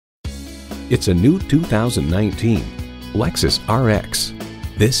It's a new 2019 Lexus RX.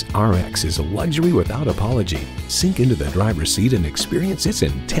 This RX is a luxury without apology. Sink into the driver's seat and experience its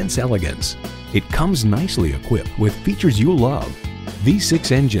intense elegance. It comes nicely equipped with features you love.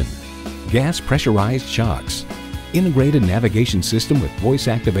 V6 engine, gas pressurized shocks, integrated navigation system with voice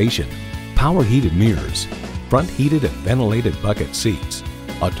activation, power heated mirrors, front heated and ventilated bucket seats,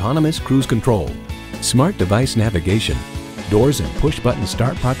 autonomous cruise control, smart device navigation, doors and push-button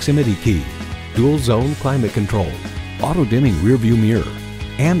start proximity key, dual zone climate control, auto-dimming rearview mirror,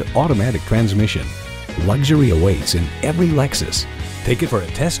 and automatic transmission. Luxury awaits in every Lexus. Take it for a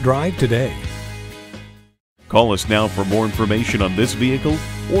test drive today. Call us now for more information on this vehicle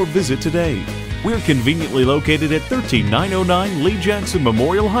or visit today. We're conveniently located at 13909 Lee Jackson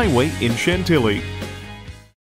Memorial Highway in Chantilly.